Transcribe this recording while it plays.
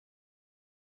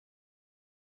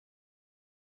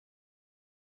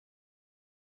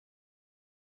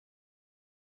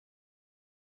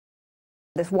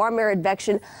This warm air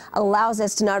advection allows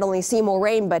us to not only see more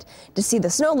rain, but to see the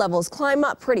snow levels climb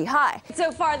up pretty high.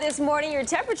 So far this morning, your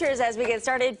temperatures as we get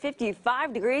started,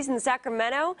 55 degrees in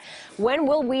Sacramento. When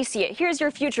will we see it? Here's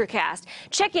your futurecast.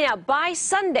 Checking out by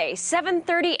Sunday,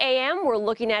 7:30 a.m. We're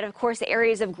looking at, of course, the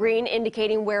areas of green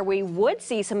indicating where we would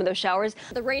see some of those showers.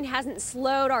 The rain hasn't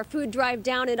slowed our food drive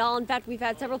down at all. In fact, we've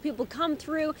had several people come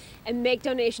through and make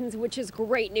donations, which is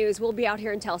great news. We'll be out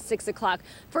here until 6 o'clock.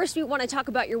 First, we want to talk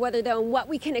about your weather, though, and what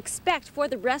we can expect for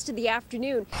the rest of the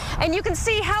afternoon. And you can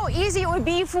see how easy it would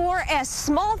be for a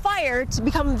small fire to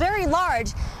become very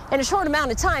large in a short amount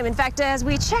of time. In fact, as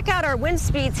we check out our wind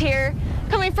speeds here,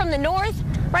 coming from the north,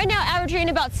 right now averaging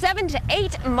about 7 to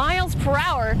 8 miles per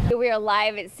hour. We are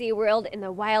live at SeaWorld in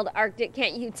the wild Arctic.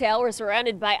 Can't you tell? We're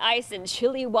surrounded by ice and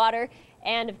chilly water,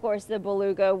 and of course the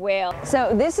beluga whale.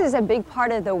 So this is a big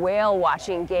part of the whale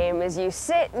watching game, as you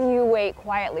sit and you wait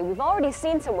quietly. We've already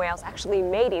seen some whales actually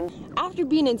mating. After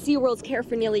being in SeaWorld's care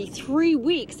for nearly 3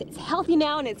 weeks, it's healthy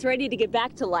now and it's ready to get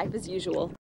back to life as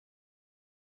usual.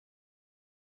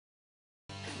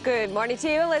 Good morning to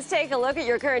you. Let's take a look at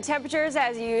your current temperatures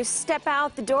as you step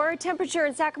out the door. Temperature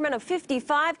in Sacramento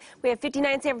 55. We have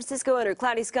 59 San Francisco under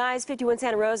cloudy skies, 51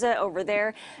 Santa Rosa over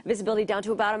there. Visibility down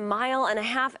to about 1.5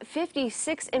 miles,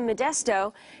 56 in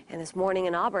Modesto, and this morning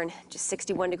in Auburn, just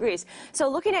 61 degrees. So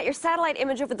looking at your satellite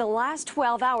image over the last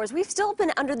 12 hours, we've still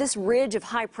been under this ridge of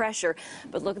high pressure.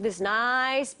 But look at this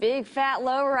nice big fat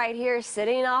low right here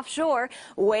sitting offshore,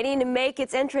 waiting to make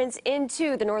its entrance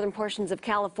into the northern portions of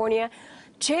California.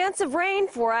 Chance of rain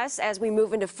for us as we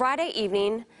move into Friday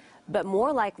evening, but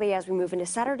more likely as we move into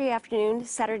Saturday afternoon,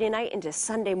 Saturday night, into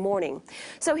Sunday morning.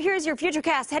 So here's your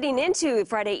futurecast heading into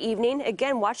Friday evening.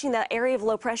 Again, watching that area of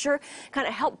low pressure kind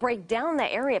of help break down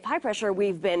that area of high pressure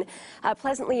we've been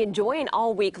pleasantly enjoying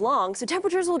all week long. So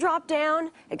temperatures will drop down.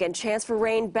 Again, chance for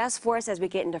rain best for us as we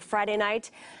get into Friday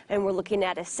night. And we're looking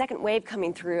at a second wave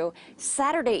coming through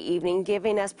Saturday evening,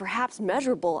 giving us perhaps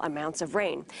measurable amounts of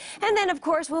rain. And then, of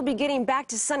course, we'll be getting back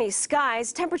to sunny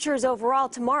skies. Temperatures overall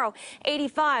tomorrow,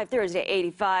 85, Thursday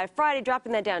 85, Friday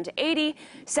dropping that down to 80,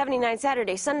 79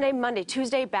 Saturday, Sunday, Monday,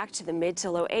 Tuesday, back to the mid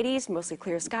to low 80s, mostly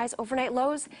clear skies, overnight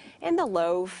lows in the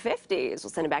low 50s.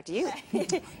 We'll send it back to you.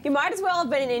 You might as well have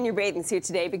been in your bathing suit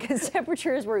today because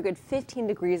temperatures were a good 15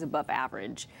 degrees above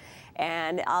average.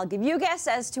 And I'll give you a guess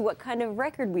as to what kind of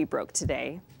record we broke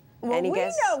today. Well, we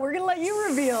know. We're going to let you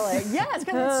reveal it. Yes,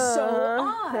 because it's so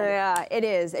odd. Yeah, it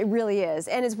is. It really is.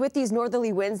 And it's with these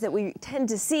northerly winds that we tend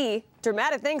to see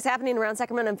dramatic things happening around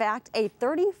Sacramento. In fact, a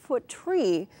 30-foot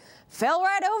tree fell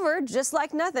right over just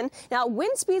like nothing. Now,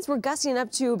 wind speeds were gusting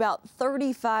up to about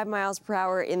 35 miles per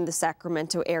hour in the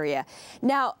Sacramento area.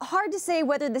 Now, hard to say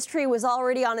whether this tree was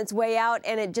already on its way out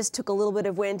and it just took a little bit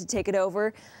of wind to take it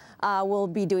over. We'll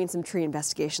be doing some tree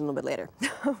investigation a little bit later.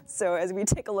 So as we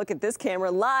take a look at this camera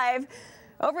live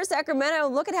over Sacramento,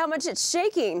 look at how much it's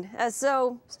shaking.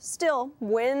 So still,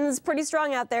 winds pretty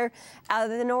strong out there.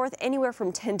 Out of the north, anywhere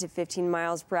from 10 to 15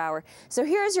 miles per hour. So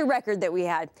here's your record that we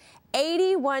had.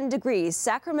 81 degrees.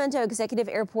 Sacramento Executive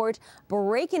Airport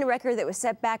breaking a record that was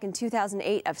set back in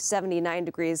 2008 of 79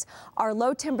 degrees. Our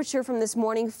low temperature from this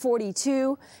morning,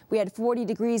 42. We had 40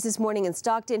 degrees this morning in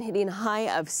Stockton, hitting a high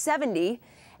of 70.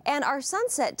 And our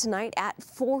sunset tonight at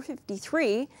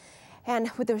 4:53. And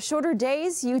with those shorter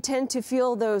days, you tend to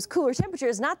feel those cooler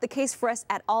temperatures. Not the case for us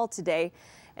at all today.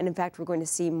 And in fact, we're going to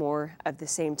see more of the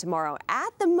same tomorrow.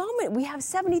 At the moment, we have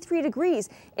 73 degrees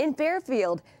in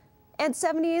Fairfield and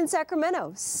 70 in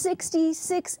Sacramento,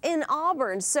 66 in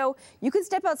Auburn. So you could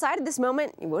step outside at this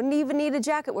moment. You wouldn't even need a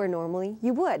jacket where normally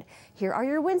you would. Here are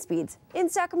your wind speeds in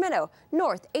Sacramento.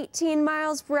 North, 18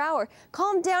 miles per hour.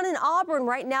 Calm down in Auburn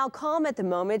right now, calm at the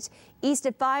moment. East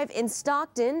at 5 in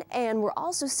Stockton, and we're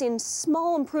also seeing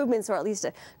small improvements, or at least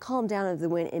a calm down of the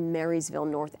wind in Marysville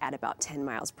North at about 10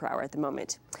 miles per hour at the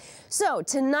moment. So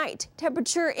tonight,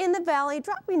 temperature in the valley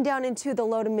dropping down into the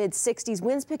low to mid 60s.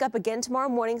 Winds pick up again tomorrow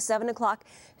morning, 7 o'clock,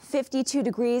 52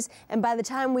 degrees. And by the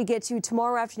time we get to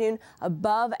tomorrow afternoon,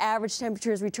 above average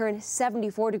temperatures return,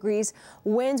 74 degrees.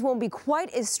 Winds won't be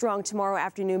quite as strong tomorrow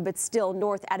afternoon, but still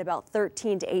north at about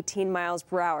 13 to 18 miles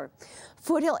per hour.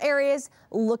 Foothill areas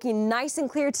looking nice and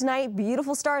clear tonight.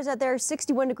 Beautiful stars out there.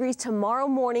 61 degrees tomorrow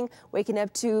morning. Waking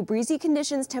up to breezy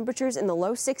conditions. Temperatures in the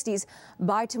low 60s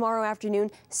by tomorrow afternoon.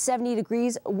 70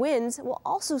 degrees. Winds will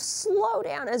also slow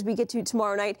down as we get to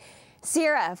tomorrow night.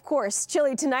 Sierra, of course,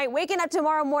 chilly tonight. Waking up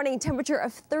tomorrow morning, temperature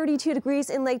of 32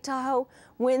 degrees in Lake Tahoe.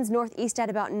 Winds northeast at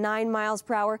about 9 miles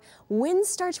per hour. Winds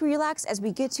start to relax as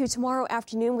we get to tomorrow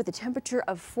afternoon with a temperature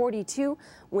of 42.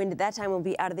 Wind at that time will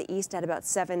be out of the east at about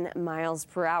 7 miles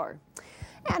per hour.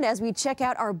 And as we check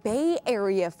out our Bay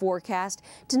Area forecast,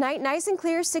 tonight nice and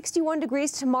clear, 61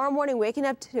 degrees. Tomorrow morning waking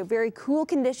up to very cool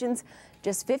conditions,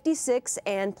 just 56,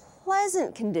 and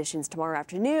pleasant conditions tomorrow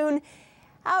afternoon.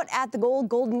 Out at the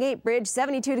Golden Gate Bridge,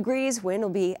 72 degrees. Wind will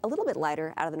be a little bit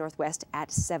lighter out of the northwest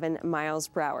at 7 miles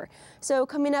per hour. So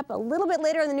coming up a little bit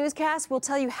later in the newscast, we'll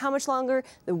tell you how much longer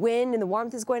the wind and the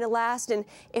warmth is going to last and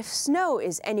if snow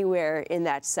is anywhere in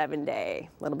that 7-day.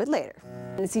 A little bit later.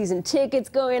 The season tickets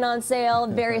going on sale,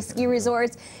 various ski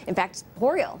resorts. In fact,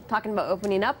 Boreal talking about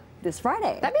opening up this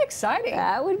Friday. That'd be exciting.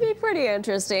 That would be pretty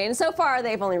interesting. So far,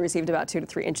 they've only received about 2 to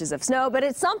 3 inches of snow, but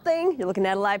it's something. You're looking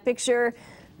at a live picture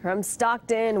from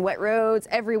Stockton, wet roads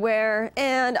everywhere,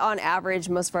 and on average,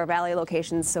 most of our valley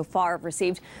locations so far have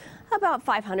received about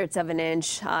 500ths of an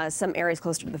inch. Some areas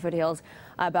closer to the foothills,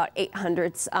 about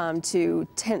 800ths to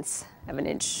 10ths of an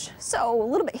inch. So a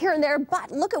little bit here and there,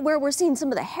 but look at where we're seeing some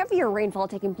of the heavier rainfall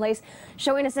taking place,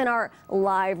 showing us in our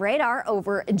live radar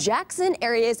over Jackson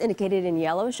areas indicated in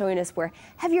yellow, showing us where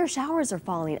heavier showers are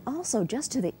falling, also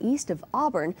just to the east of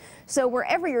Auburn. So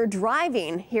wherever you're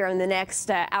driving here in the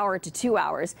next hour to 2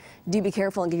 hours, do be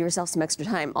careful and give yourself some extra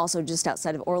time. Also just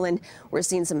outside of Orland, we're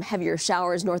seeing some heavier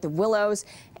showers north of Willows,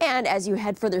 and as you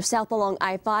head further south along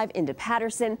I-5 into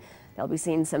Patterson, they'll be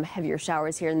seeing some heavier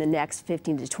showers here in the next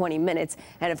 15 to 20 minutes.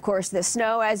 And of course, the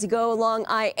snow as you go along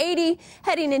I-80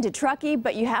 heading into Truckee,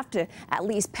 but you have to at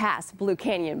least pass Blue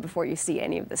Canyon before you see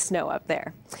any of the snow up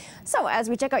there. So as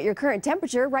we check out your current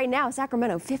temperature, right now,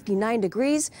 Sacramento 59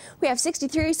 degrees. We have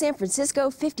 63 San Francisco,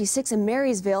 56 in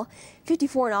Marysville,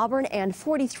 54 in Auburn, and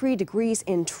 43 degrees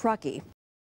in Truckee.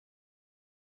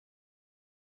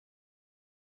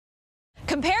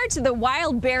 Compared to the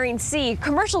wild Bering Sea,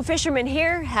 commercial fishermen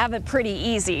here have it pretty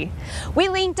easy. We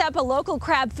linked up a local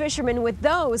crab fisherman with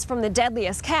those from the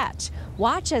deadliest catch.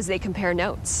 Watch as they compare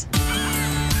notes.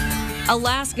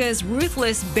 Alaska's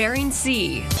ruthless Bering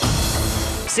Sea.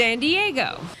 San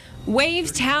Diego.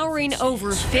 Waves towering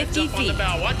over 50 feet.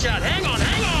 Watch out. Hang on,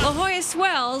 hang on. La Jolla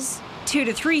swells 2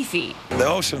 to 3 feet. The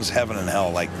ocean's heaven and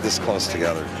hell, like this close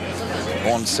together.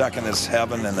 1 second is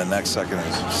heaven and the next second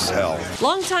is hell.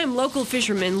 Longtime local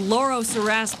fisherman Lauro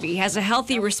Saraspi has a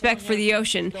healthy respect for the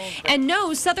ocean and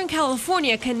knows Southern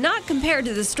California cannot compare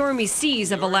to the stormy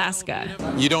seas of Alaska.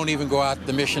 You don't even go out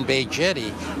the Mission Bay jetty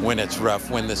when it's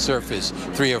rough, when the surf is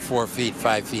 3 or 4 feet,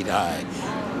 5 feet high.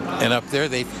 And up there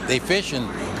they fish in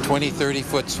 20,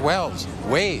 30-foot swells,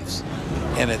 waves.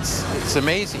 And it's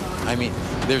amazing. I mean,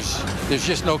 there's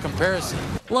just no comparison.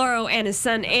 Lauro and his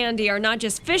son Andy are not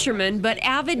just fishermen, but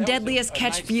avid Deadliest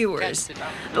Catch viewers.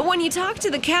 But when you talk to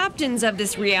the captains of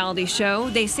this reality show,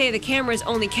 they say the cameras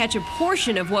only catch a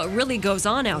portion of what really goes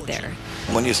on out there.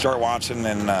 When you start watching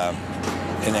in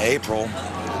April,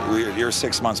 you're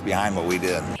 6 months behind what we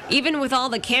did. Even with all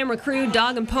the camera crew,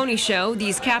 dog and pony show,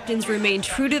 these captains remain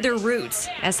true to their roots,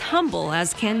 as humble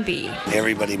as can be.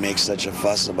 Everybody makes such a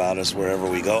fuss about us wherever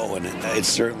we go, and it's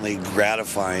certainly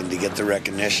gratifying to get the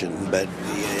recognition, but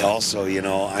also, you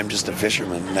know, I'm just a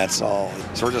fisherman, that's all.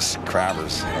 So we're just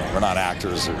crabbers. We're not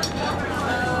actors.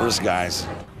 We're just guys.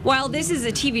 While this is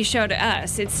a TV show to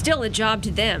us, it's still a job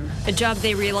to them, a job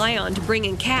they rely on to bring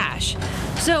in cash.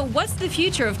 So what's the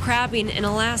future of crabbing in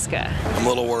Alaska? I'm a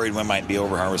little worried we might be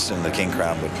over-harvesting the king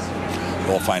crab, but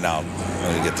we'll find out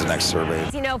when we get the next survey.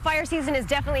 You know, fire season is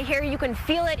definitely here. You can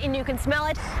feel it and you can smell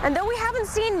it. And though we haven't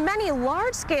seen many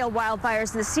large-scale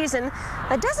wildfires this season,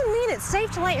 that doesn't mean it's safe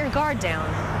to let your guard down.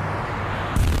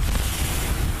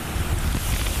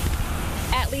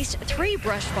 At least 3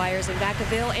 brush fires in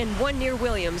Vacaville and 1 near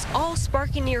Williams, all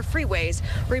sparking near freeways,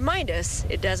 remind us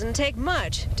it doesn't take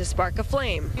much to spark a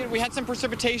flame. We had some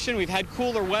precipitation, we've had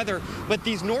cooler weather, but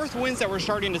these north winds that we're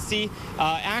starting to see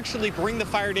actually bring the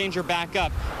fire danger back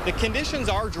up. The conditions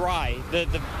are dry.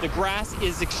 The grass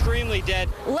is extremely dead.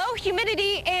 Low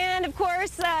humidity and, of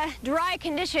course, dry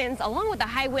conditions, along with the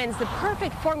high winds, the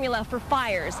perfect formula for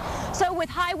fires. So with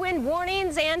high wind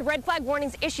warnings and red flag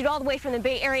warnings issued all the way from the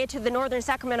Bay Area to the northern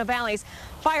Sacramento valleys,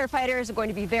 firefighters are going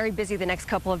to be very busy the next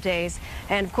couple of days.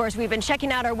 And of course, we've been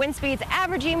checking out our wind speeds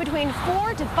averaging between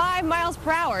 4 to 5 miles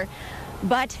per hour.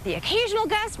 But the occasional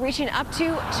gust reaching up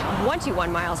to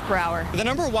 21 miles per hour. The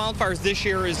number of wildfires this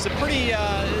year is pretty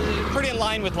in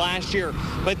line with last year,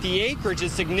 but the acreage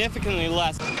is significantly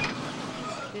less.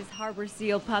 This harbor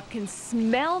seal pup can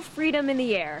smell freedom in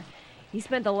the air. He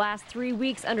spent the last 3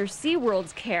 weeks under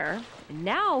SeaWorld's care, and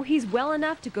now he's well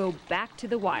enough to go back to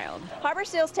the wild. Harbor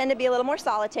seals tend to be a little more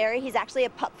solitary. He's actually a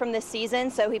pup from this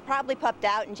season, so he probably pupped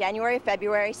out in January or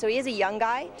February, so he is a young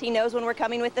guy. He knows when we're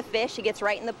coming with the fish. He gets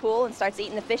right in the pool and starts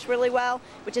eating the fish really well,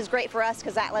 which is great for us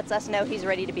because that lets us know he's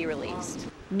ready to be released.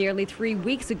 Nearly 3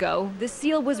 weeks ago, the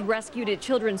seal was rescued at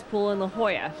Children's Pool in La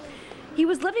Jolla. He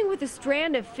was living with a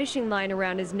strand of fishing line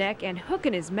around his neck and hook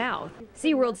in his mouth.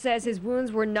 SeaWorld says his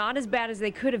wounds were not as bad as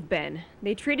they could have been.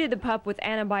 They treated the pup with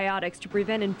antibiotics to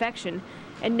prevent infection,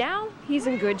 and now he's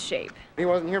in good shape. He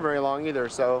wasn't here very long either,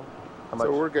 so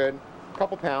we're good. A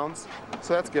couple pounds,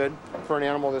 so that's good for an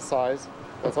animal this size.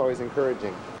 That's always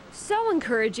encouraging. So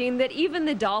encouraging that even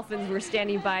the dolphins were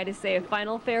standing by to say a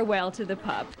final farewell to the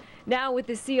pup. Now with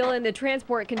the seal in the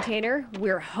transport container,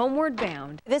 we're homeward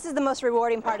bound. This is the most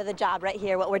rewarding part of the job right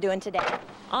here, what we're doing today.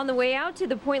 On the way out to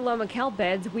the Point Loma kelp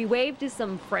beds, we waved to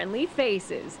some friendly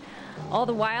faces. All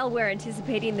the while, we're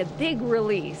anticipating the big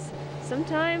release.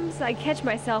 Sometimes I catch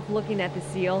myself looking at the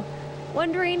seal,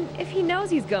 wondering if he knows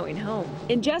he's going home.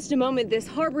 In just a moment, this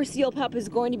harbor seal pup is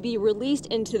going to be released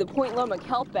into the Point Loma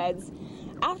kelp beds.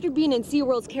 After being in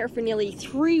SeaWorld's care for nearly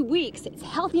 3 weeks, it's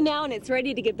healthy now and it's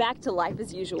ready to get back to life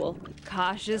as usual.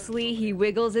 Cautiously, he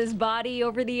wiggles his body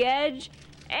over the edge,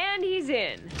 and he's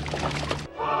in.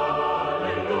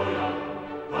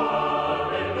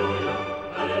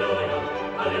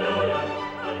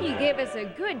 He gave us a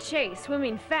good chase,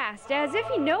 swimming fast, as if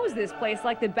he knows this place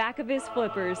like the back of his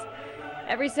flippers.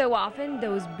 Every so often,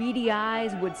 those beady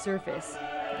eyes would surface.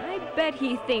 I bet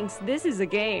he thinks this is a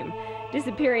game,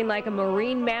 disappearing like a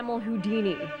marine mammal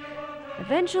Houdini.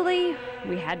 Eventually,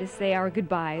 we had to say our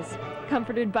goodbyes,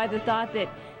 comforted by the thought that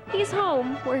he's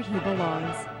home where he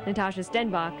belongs. Natasha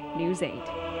Stenbock, News 8.